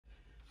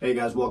Hey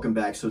guys, welcome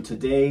back. So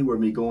today we're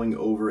going to be going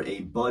over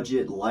a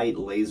budget light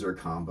laser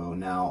combo.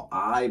 Now,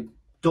 I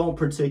don't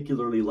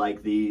particularly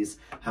like these.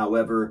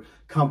 However,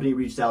 company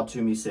reached out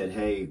to me, said,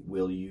 hey,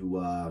 will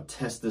you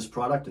test this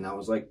product? And I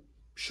was like,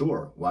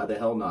 sure, why the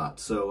hell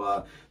not?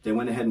 So they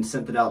went ahead and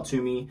sent it out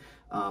to me.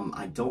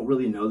 I don't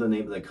really know the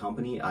name of the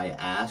company. I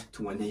asked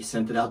when they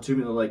sent it out to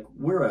me. They're like,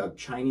 we're a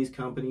Chinese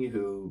company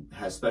who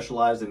has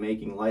specialized in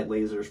making light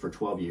lasers for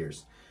 12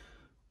 years.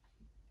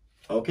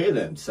 Okay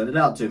then, send it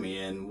out to me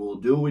and we'll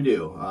do what we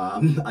do.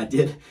 I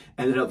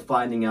ended up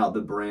finding out the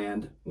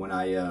brand when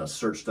I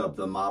searched up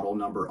the model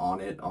number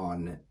on it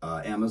on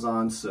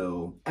Amazon.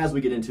 So as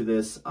we get into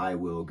this, I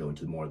will go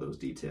into more of those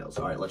details.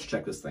 All right, let's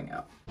check this thing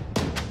out.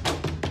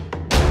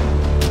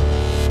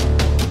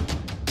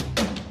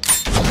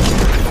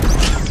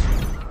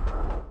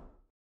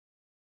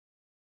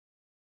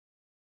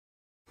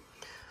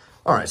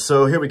 All right,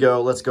 so here we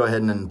go. Let's go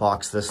ahead and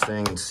unbox this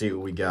thing and see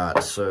what we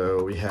got.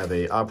 So we have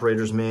a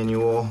operator's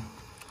manual,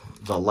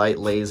 the light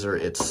laser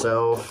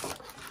itself,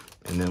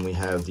 and then we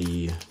have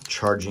the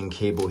charging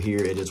cable here.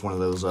 It is one of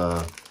those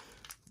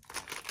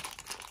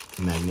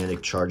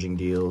magnetic charging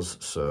deals.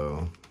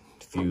 So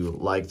if you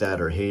like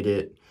that or hate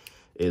it,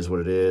 is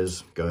what it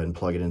is. Go ahead and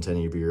plug it into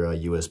any of your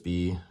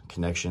USB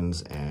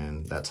connections,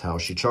 and that's how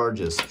she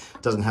charges.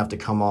 It doesn't have to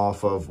come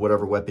off of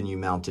whatever weapon you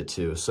mount it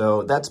to.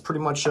 So that's pretty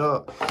much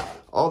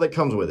all that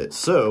comes with it.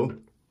 So,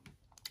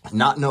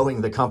 not knowing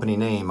the company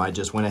name, I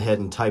just went ahead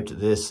and typed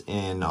this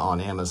in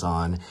on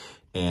Amazon,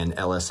 and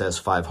LSS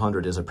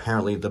 500 is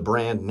apparently the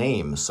brand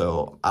name.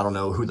 So, I don't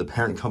know who the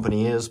parent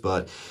company is,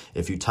 but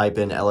if you type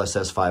in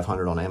LSS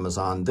 500 on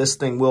Amazon, this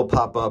thing will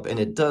pop up, and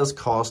it does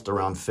cost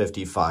around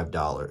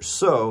 $55.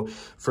 So,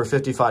 for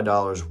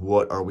 $55,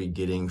 what are we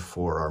getting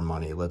for our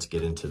money? Let's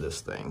get into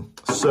this thing.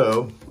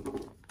 So,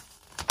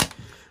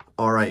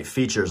 all right,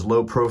 features: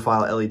 low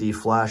profile LED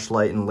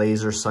flashlight and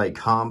laser sight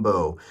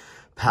combo,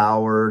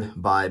 powered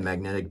by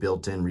magnetic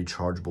built-in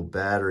rechargeable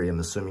battery. I'm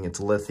assuming it's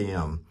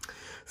lithium.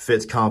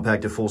 Fits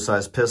compact to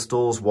full-size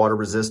pistols, water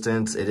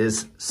resistance. It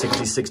is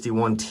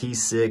 6061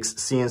 T6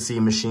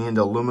 CNC machined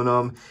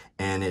aluminum,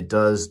 and it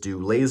does do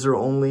laser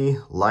only,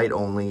 light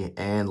only,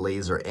 and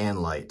laser and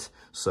light.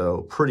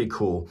 So pretty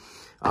cool.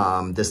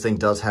 This thing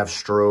does have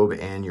strobe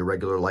and your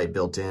regular light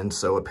built in.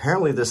 So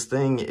apparently this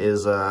thing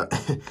is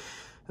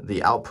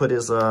the output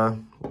is,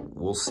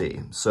 we'll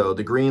see. So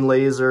the green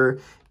laser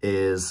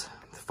is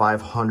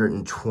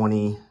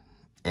 520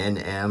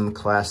 NM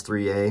class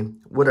 3A,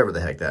 whatever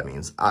the heck that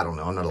means. I don't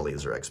know, I'm not a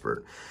laser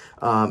expert.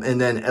 And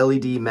then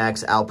LED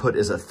max output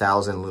is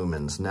 1,000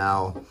 lumens.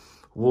 Now,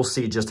 we'll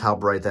see just how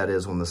bright that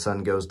is when the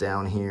sun goes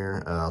down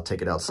here. I'll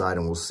take it outside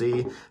and we'll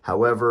see.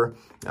 However,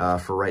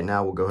 for right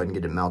now, we'll go ahead and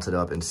get it mounted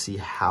up and see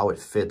how it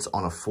fits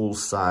on a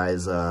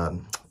full-size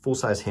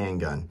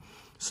handgun.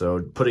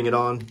 So putting it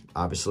on,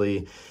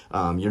 obviously,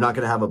 you're not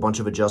going to have a bunch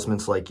of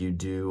adjustments like you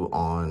do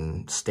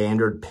on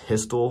standard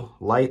pistol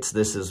lights.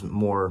 This is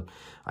more,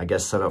 I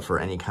guess, set up for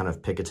any kind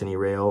of Picatinny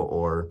rail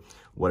or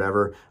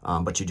whatever.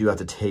 But you do have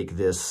to take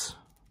this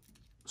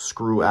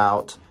screw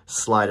out,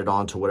 slide it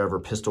onto whatever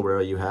pistol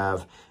rail you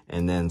have,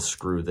 and then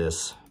screw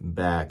this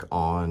back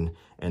on.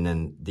 And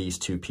then these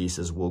two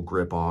pieces will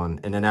grip on.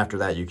 And then after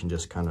that, you can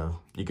just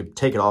you could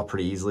take it off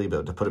pretty easily,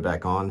 but to put it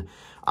back on,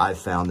 I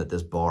found that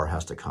this bar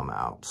has to come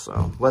out.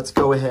 So let's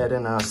go ahead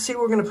and see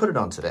what we're gonna put it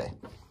on today.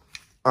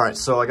 All right,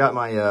 so I got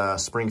my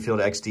Springfield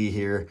XD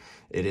here.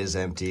 It is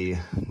empty,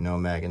 no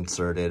mag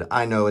inserted.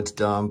 I know it's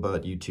dumb,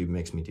 but YouTube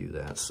makes me do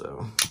that,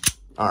 so.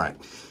 All right,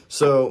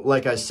 so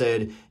like I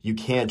said, you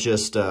can't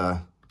just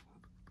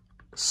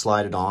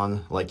slide it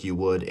on like you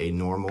would a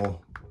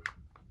normal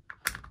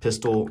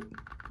pistol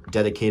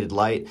dedicated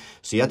light.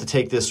 So you have to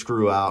take this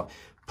screw out,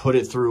 put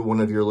it through one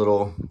of your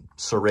little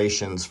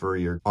serrations for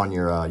your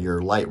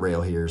light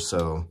rail here.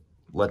 So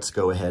let's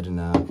go ahead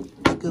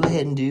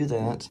and do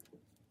that.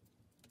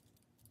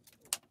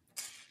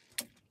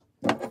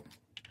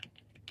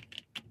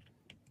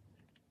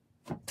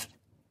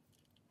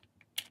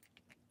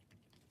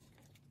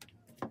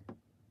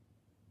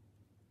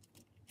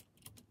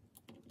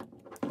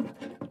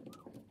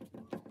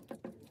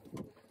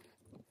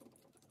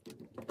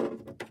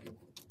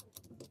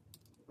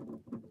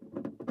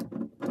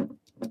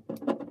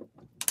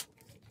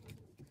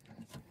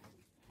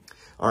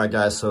 All right,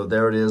 guys, so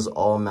there it is,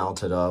 all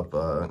mounted up.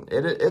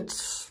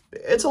 It's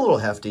a little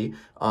hefty,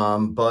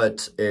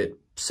 but it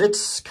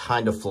sits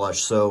kind of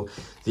flush. So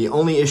the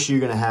only issue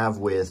you're gonna have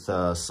with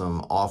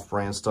some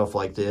off-brand stuff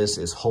like this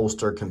is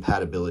holster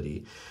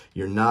compatibility.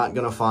 You're not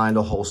gonna find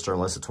a holster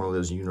unless it's one of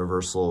those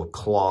universal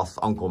cloth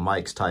Uncle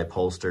Mike's type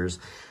holsters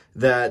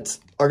that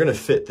are gonna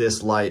fit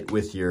this light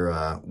with your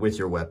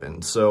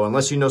weapon. So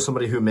unless you know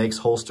somebody who makes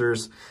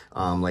holsters,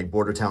 like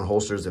Bordertown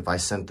Holsters, if I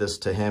sent this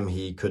to him,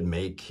 he could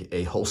make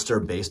a holster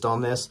based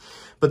on this.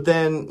 But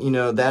then, you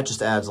know, that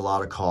just adds a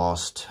lot of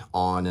cost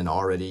on an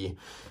already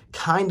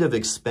kind of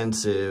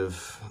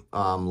expensive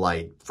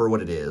light for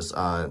what it is.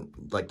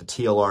 Like the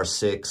TLR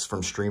 6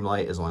 from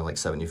Streamlight is only like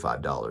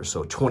 $75.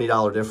 So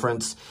 $20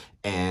 difference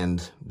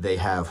and they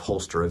have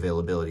holster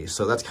availability.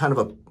 So that's kind of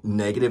a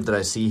negative that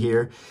I see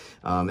here.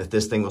 If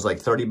this thing was like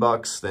 30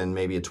 bucks, then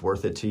maybe it's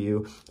worth it to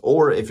you.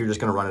 Or if you're just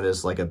gonna run it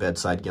as like a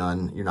bedside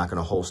gun, you're not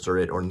gonna holster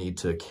it or need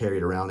to carry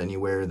it around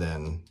anywhere,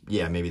 then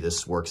yeah, maybe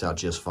this works out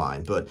just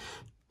fine. But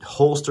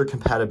holster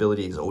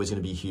compatibility is always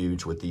going to be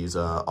huge with these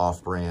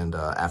off-brand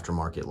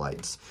aftermarket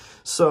lights.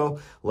 So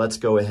let's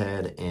go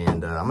ahead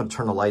and I'm going to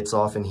turn the lights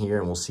off in here,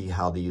 and we'll see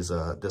how these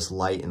this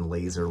light and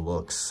laser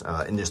looks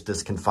in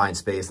this confined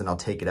space. And I'll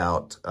take it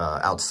out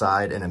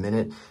outside in a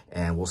minute,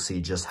 and we'll see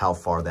just how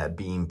far that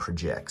beam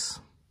projects.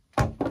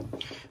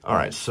 All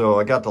right, so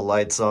I got the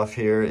lights off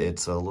here.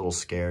 It's a little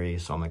scary,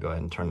 so I'm gonna go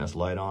ahead and turn this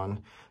light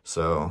on.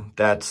 So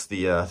that's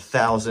the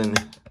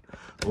 1,000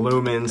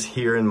 lumens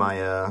here in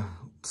my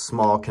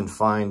small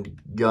confined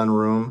gun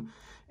room,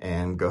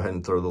 and go ahead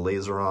and throw the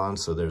laser on.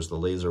 So there's the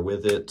laser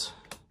with it,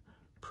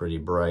 pretty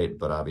bright,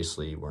 but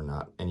obviously we're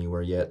not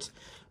anywhere yet.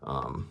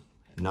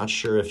 Not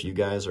sure if you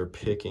guys are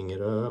picking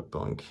it up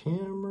on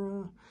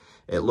camera.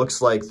 It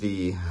looks like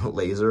the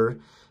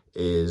laser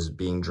is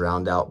being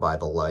drowned out by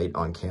the light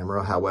on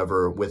camera.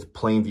 However, with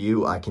plain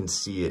view, I can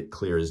see it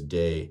clear as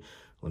day.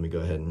 Let me go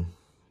ahead and,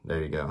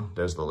 there you go,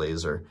 there's the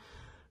laser.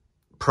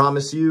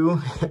 Promise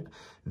you,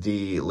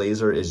 the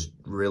laser is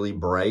really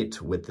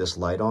bright with this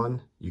light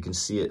on. You can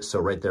see it, so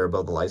right there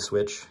above the light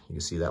switch, you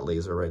can see that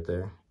laser right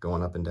there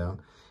going up and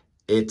down.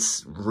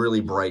 It's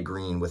really bright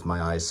green with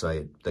my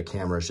eyesight. The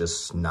camera's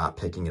just not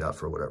picking it up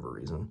for whatever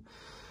reason.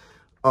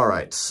 All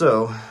right,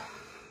 so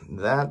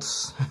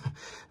that's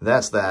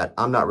that.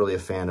 I'm not really a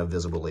fan of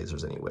visible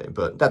lasers anyway,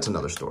 but that's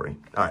another story.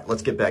 All right,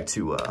 let's get back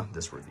to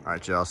this review. All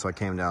right, y'all, so I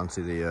came down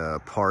to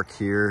the park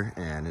here,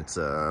 and it's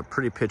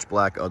pretty pitch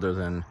black other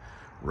than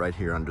right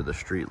here under the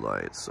street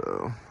light.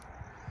 So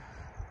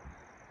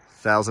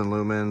 1,000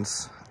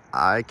 lumens,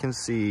 I can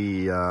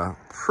see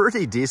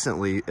pretty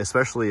decently,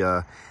 especially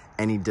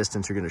any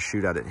distance you're gonna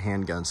shoot at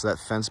handgun. So that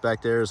fence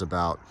back there is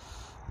about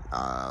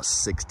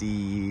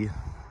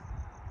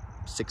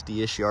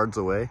 60-ish yards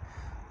away.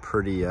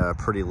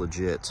 Pretty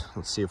legit.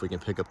 Let's see if we can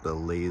pick up the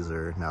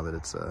laser now that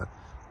it's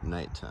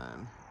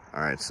nighttime.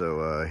 All right,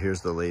 so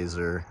here's the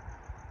laser.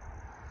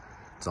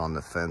 It's on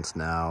the fence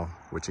now,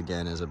 which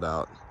again is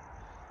about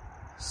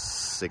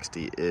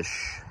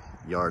 60-ish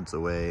yards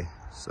away,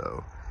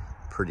 so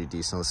pretty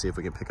decent. Let's see if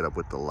we can pick it up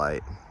with the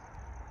light.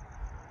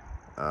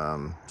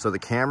 So the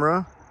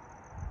camera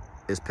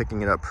is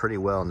picking it up pretty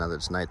well now that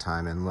it's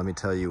nighttime, and let me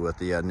tell you, with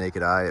the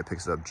naked eye, it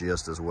picks it up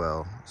just as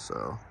well,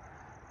 so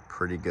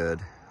pretty good.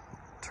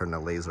 Turn the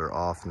laser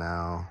off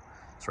now.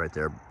 It's right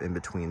there in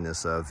between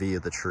this V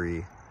of the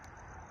tree.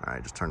 All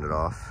right, just turned it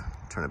off,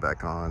 turn it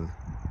back on,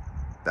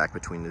 back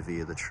between the V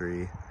of the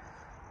tree.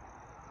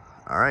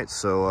 All right,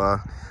 so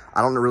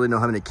I don't really know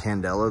how many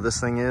candela this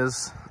thing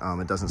is.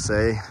 It doesn't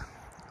say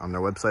on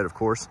their website, of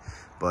course,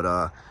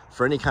 but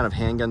for any kind of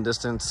handgun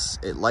distance,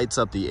 it lights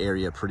up the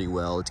area pretty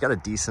well. It's got a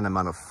decent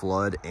amount of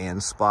flood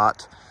and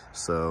spot.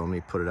 So let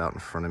me put it out in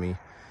front of me.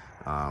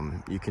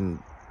 You can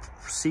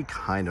see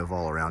kind of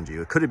all around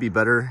you. Could it be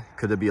better?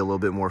 Could it be a little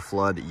bit more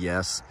flood?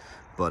 Yes,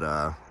 but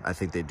I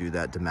think they do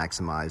that to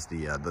maximize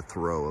the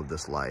throw of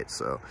this light.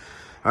 So,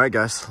 all right,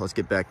 guys, let's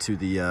get back to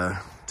the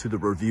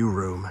review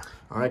room.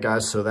 All right,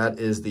 guys, so that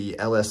is the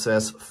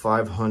LSS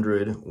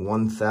 500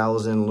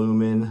 1,000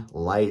 lumen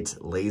light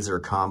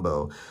laser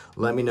combo.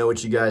 Let me know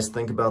what you guys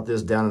think about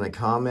this down in the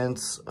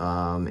comments.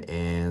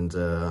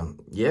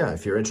 Yeah,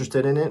 if you're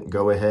interested in it,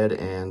 go ahead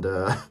and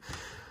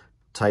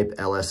type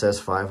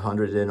LSS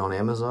 500 in on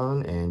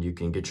Amazon, and you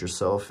can get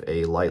yourself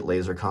a light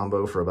laser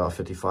combo for about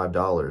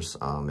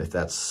 $55. If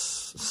that's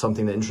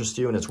something that interests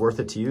you and it's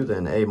worth it to you,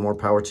 then hey, more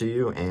power to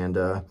you. And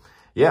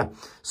yeah,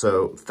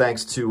 so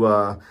thanks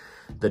to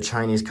the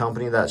Chinese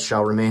company that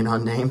shall remain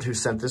unnamed who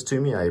sent this to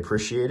me. I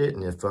appreciate it.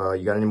 And if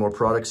you got any more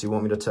products you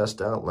want me to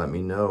test out, let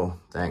me know.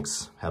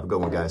 Thanks. Have a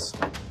good one, guys.